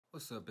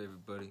What's up,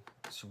 everybody?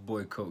 It's your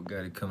boy Colt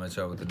Gotti coming at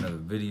y'all with another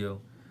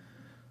video.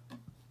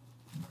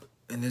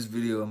 In this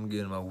video, I'm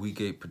getting my Week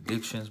 8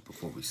 predictions.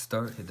 Before we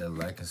start, hit that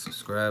like and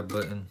subscribe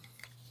button.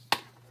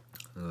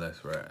 And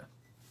let's ride.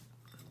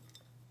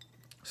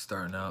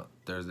 Starting out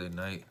Thursday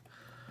night,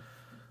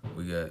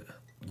 we got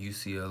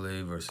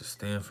UCLA versus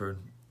Stanford.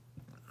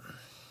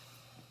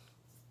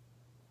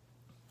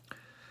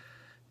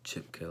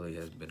 Chip Kelly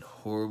has been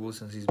horrible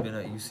since he's been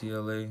at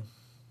UCLA.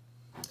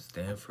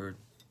 Stanford,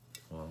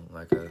 well,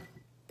 like I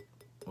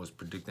was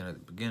predicting at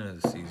the beginning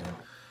of the season,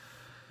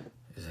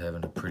 is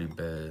having a pretty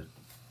bad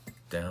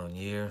down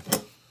year.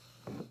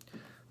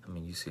 I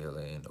mean,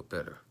 UCLA ain't no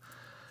better.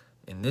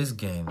 In this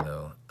game,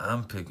 though,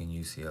 I'm picking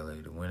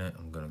UCLA to win it.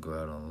 I'm going to go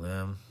out on a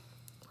limb.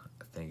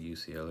 I think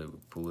UCLA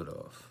would pull it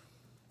off.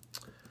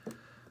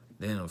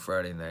 Then on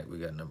Friday night, we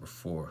got number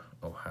 4,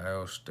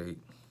 Ohio State,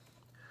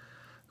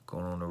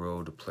 going on the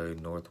road to play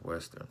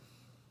Northwestern.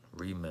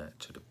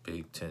 Rematch of the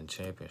Big Ten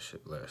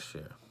Championship last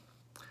year.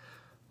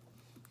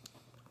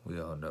 We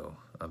all know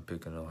I'm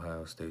picking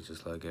Ohio State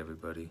just like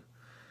everybody.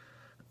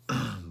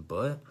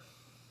 But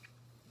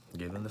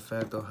given the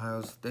fact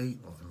Ohio State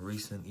in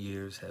recent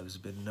years has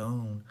been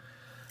known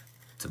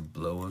to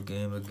blow a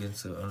game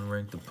against an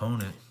unranked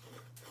opponent,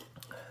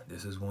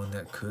 this is one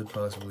that could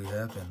possibly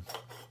happen.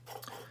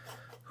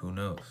 Who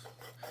knows?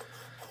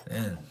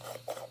 And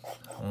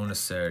on a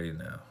Saturday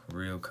now,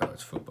 real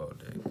college football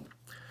day,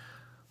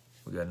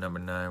 we got number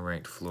 9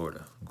 ranked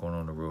Florida going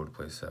on the road to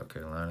play South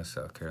Carolina.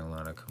 South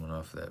Carolina coming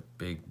off of that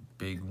big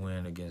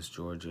win against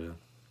Georgia.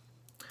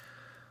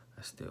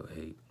 I still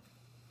hate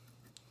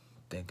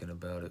thinking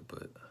about it,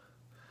 but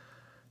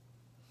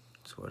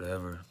it's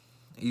whatever.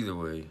 Either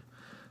way,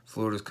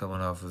 Florida's coming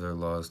off of their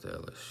loss to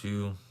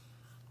LSU.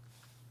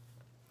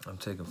 I'm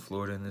taking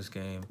Florida in this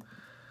game.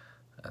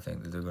 I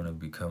think that they're going to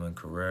be coming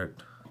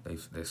correct.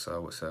 They saw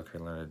what South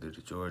Carolina did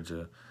to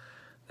Georgia.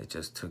 They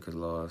just took a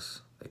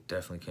loss. They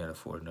definitely can't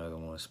afford another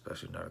one,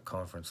 especially not a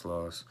conference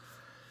loss.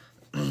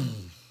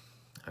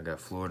 I got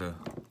Florida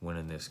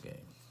winning this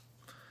game.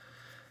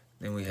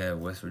 Then we have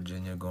West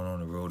Virginia going on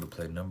the road to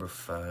play number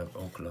 5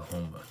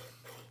 Oklahoma.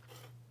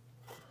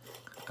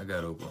 I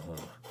got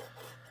Oklahoma.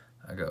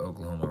 I got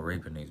Oklahoma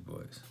raping these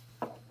boys.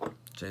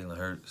 Jalen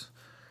Hurts,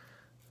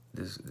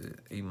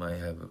 he might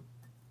have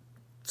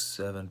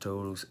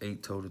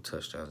 8 total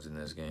touchdowns in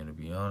this game, to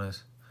be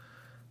honest.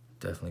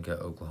 Definitely got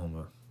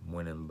Oklahoma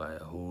winning by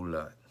a whole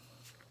lot.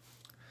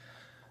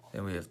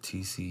 Then we have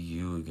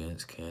TCU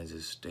against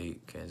Kansas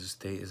State. Kansas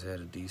State has had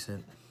a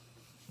decent,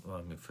 well,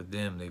 I mean, for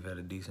them, they've had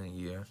a decent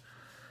year.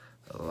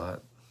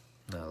 Not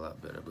a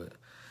lot better, but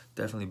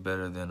definitely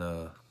better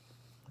than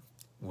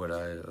what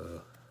I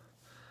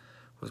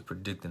was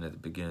predicting at the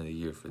beginning of the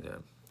year for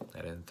them.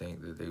 I didn't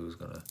think that they was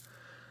going to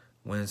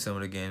win some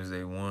of the games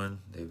they won.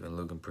 They've been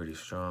looking pretty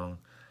strong.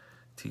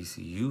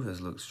 TCU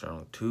has looked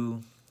strong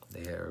too.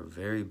 They are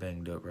very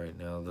banged up right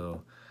now,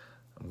 though.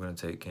 I'm going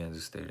to take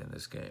Kansas State in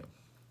this game.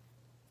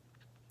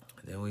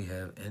 Then we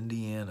have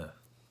Indiana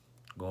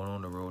going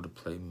on the road to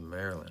play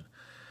Maryland.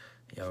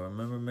 Y'all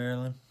remember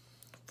Maryland?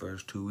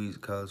 First 2 weeks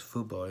of college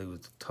football, it was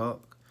the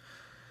talk.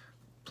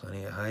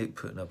 Plenty of hype,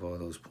 putting up all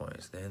those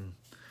points. Then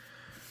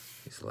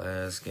these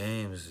last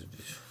games,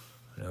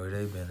 you know where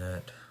they've been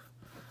at.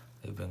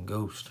 They've been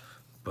ghost.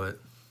 But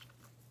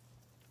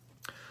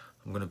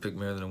I'm going to pick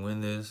Maryland to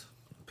win this.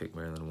 Pick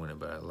Maryland to win it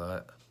by a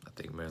lot. I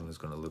think Maryland's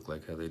going to look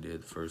like how they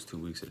did the first 2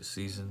 weeks of the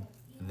season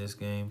in this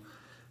game.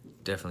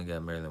 Definitely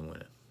got Maryland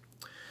winning.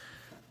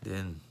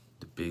 Then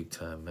the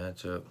big-time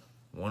matchup,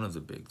 one of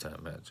the big-time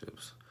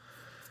matchups,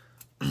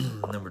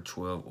 number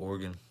 12,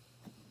 Oregon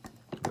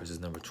versus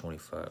number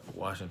 25,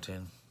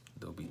 Washington.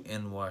 They'll be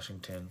in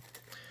Washington.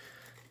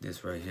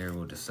 This right here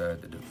will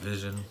decide the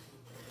division,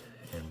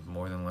 and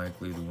more than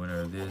likely the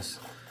winner of this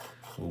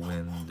will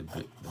win the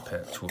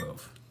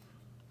Pac-12.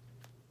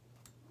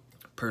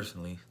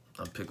 Personally,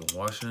 I'm picking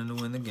Washington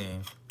to win the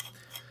game.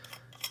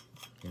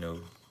 You know,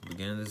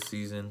 beginning of the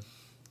season,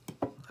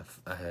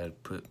 I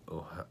had put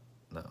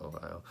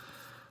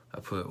I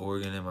put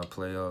Oregon in my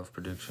playoff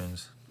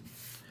predictions,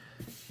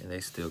 and they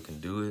still can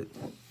do it.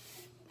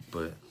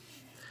 But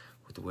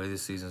with the way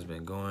this season's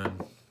been going,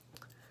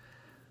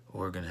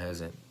 Oregon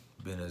hasn't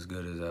been as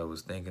good as I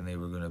was thinking they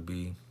were going to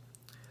be.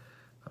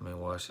 I mean,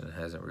 Washington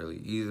hasn't really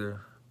either.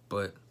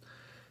 But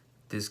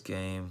this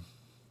game,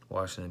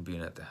 Washington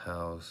being at the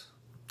house,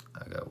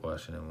 I got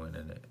Washington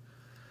winning it.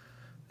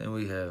 Then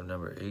we have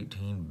number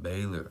 18,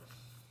 Baylor,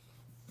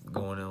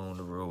 going on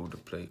the road to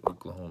play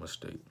Oklahoma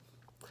State.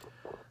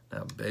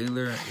 Now,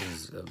 Baylor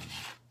is a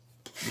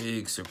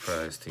big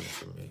surprise team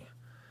for me.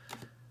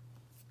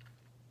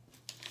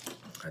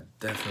 I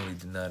definitely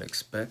did not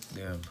expect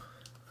them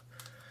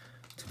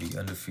to be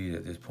undefeated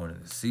at this point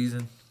in the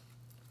season.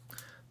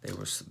 They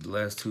were, the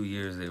last 2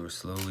 years, they were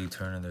slowly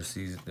turning their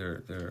season,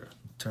 they're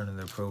turning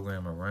their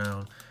program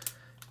around.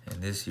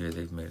 And this year,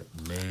 they've made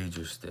a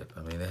major step.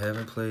 I mean, they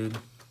haven't played,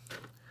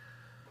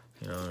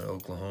 you know, in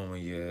Oklahoma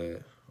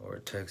yet or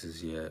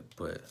Texas yet,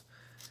 but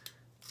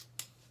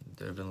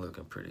they've been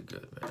looking pretty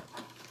good, man.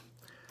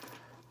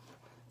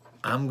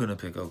 I'm going to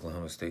pick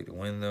Oklahoma State to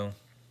win, though.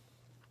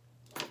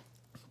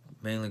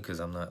 Mainly because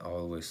I'm not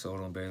all the way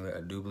sold on Baylor.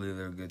 I do believe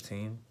they're a good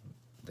team.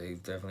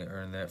 They've definitely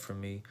earned that from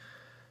me.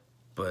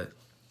 But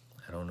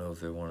I don't know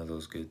if they're one of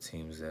those good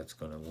teams that's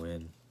going to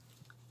win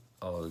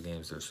all the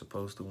games they're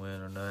supposed to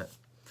win or not.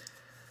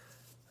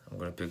 I'm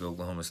going to pick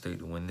Oklahoma State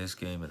to win this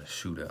game in a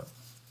shootout.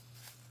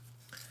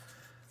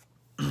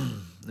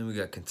 Then we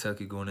got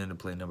Kentucky going in to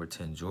play number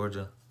 10,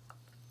 Georgia.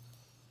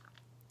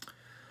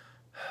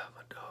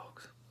 My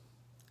dogs.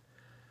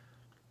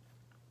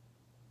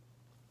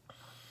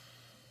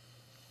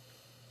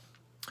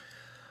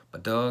 My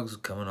dogs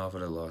coming off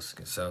of the loss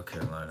against South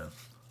Carolina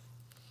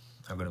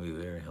are going to be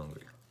very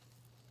hungry,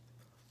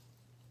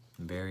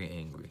 very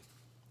angry,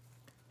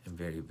 and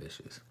very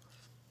vicious.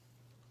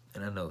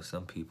 And I know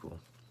some people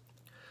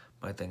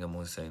might think I'm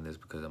only saying this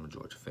because I'm a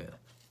Georgia fan.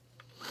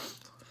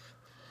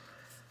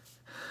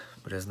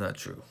 But that's not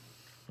true.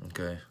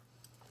 Okay?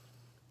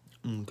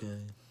 Okay.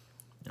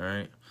 All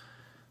right?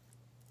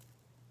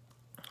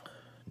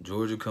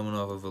 Georgia coming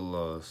off of a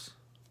loss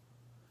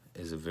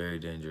is a very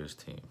dangerous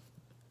team.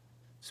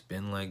 It's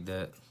been like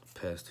that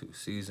past 2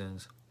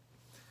 seasons.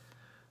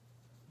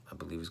 I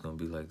believe it's going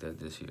to be like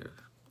that this year.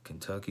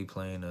 Kentucky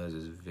playing us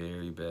is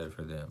very bad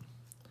for them.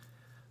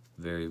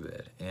 Very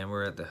bad. And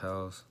we're at the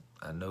house.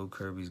 I know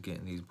Kirby's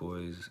getting these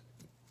boys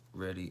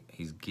ready.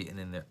 He's getting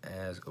in their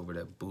ass over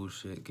that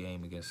bullshit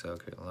game against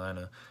South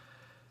Carolina.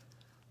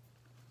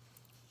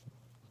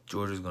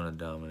 Georgia's going to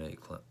dominate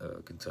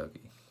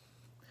Kentucky.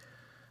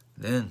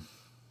 Then,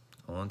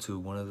 on to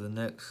one of the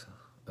next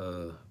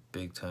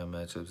big-time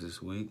matchups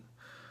this week.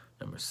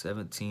 Number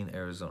 17,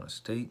 Arizona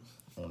State,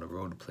 on the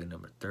road to play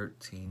number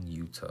 13,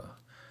 Utah.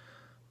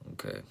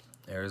 Okay,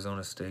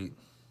 Arizona State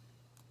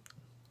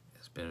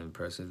has been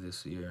impressive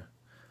this year.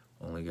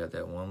 Only got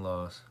that 1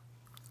 loss.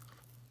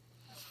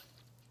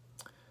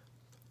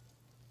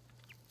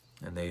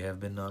 And they have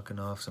been knocking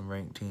off some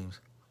ranked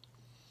teams.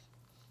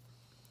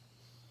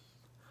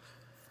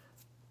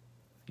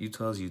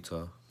 Utah's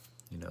Utah.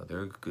 You know,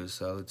 they're a good,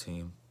 solid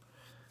team.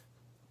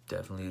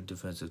 Definitely a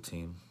defensive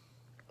team.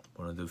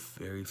 One of the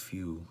very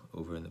few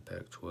over in the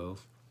Pac-12.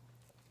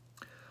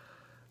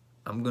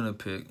 I'm going to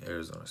pick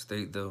Arizona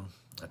State, though.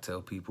 I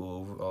tell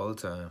people all the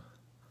time,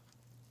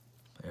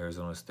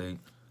 Arizona State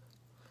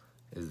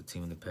is the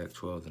team in the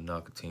Pac-12 to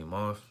knock a team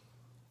off.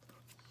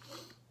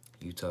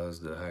 Utah is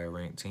the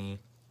higher-ranked team.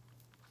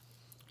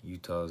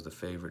 Utah is the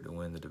favorite to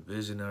win the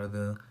division out of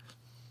them.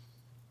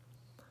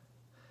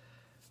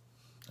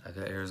 I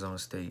got Arizona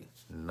State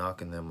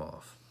knocking them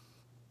off.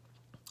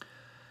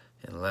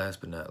 And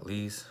last but not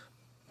least,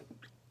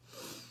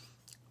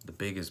 the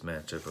biggest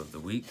matchup of the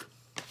week.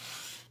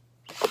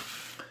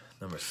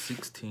 Number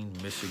 16,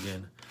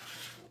 Michigan,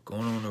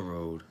 going on the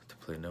road to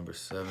play number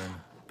 7,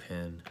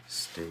 Penn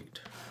State.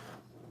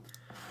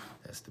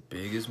 That's the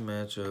biggest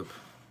matchup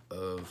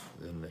of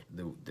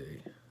the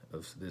day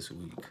of this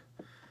week.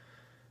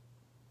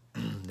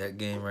 That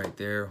game right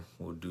there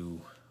will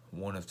do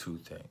one of 2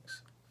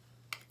 things.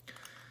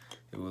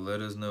 It will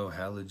let us know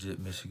how legit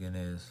Michigan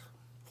is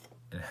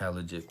and how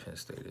legit Penn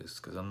State is.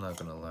 Because I'm not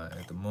going to lie,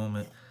 at the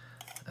moment,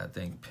 I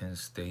think Penn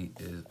State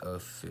is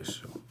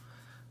official.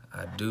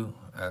 I do.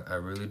 I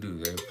really do.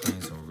 They're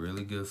playing some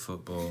really good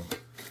football.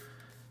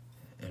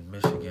 And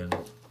Michigan's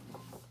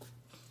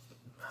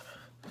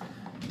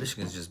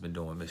just been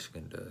doing what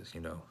Michigan does,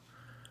 you know.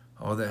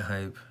 All that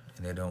hype,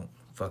 and they don't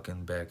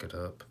fucking back it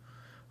up.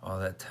 All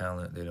that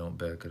talent, they don't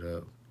back it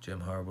up.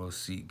 Jim Harbaugh's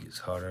seat gets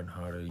harder and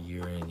harder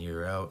year in,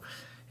 year out.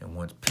 And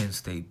once Penn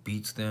State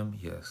beats them,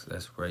 yes,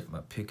 that's right,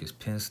 my pick is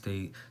Penn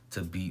State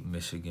to beat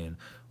Michigan.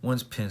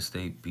 Once Penn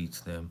State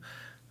beats them,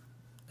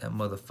 that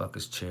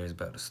motherfucker's chair is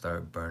about to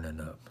start burning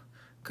up.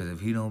 Because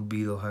if he don't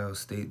beat Ohio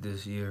State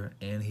this year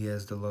and he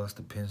has the loss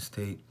to Penn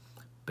State,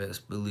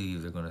 best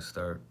believe they're going to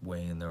start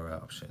weighing their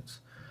options.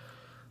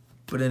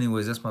 But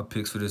anyways, that's my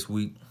picks for this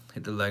week.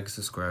 Hit the like and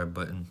subscribe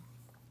button.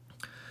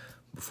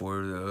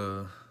 Before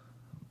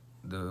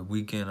the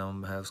weekend,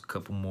 I'm going to have a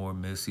couple more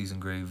mid-season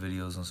grade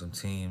videos on some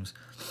teams.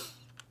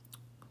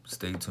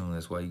 Stay tuned.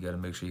 That's why you got to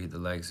make sure you hit the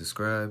like and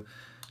subscribe.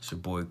 It's your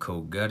boy,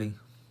 Cole Gotti,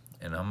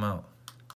 and I'm out.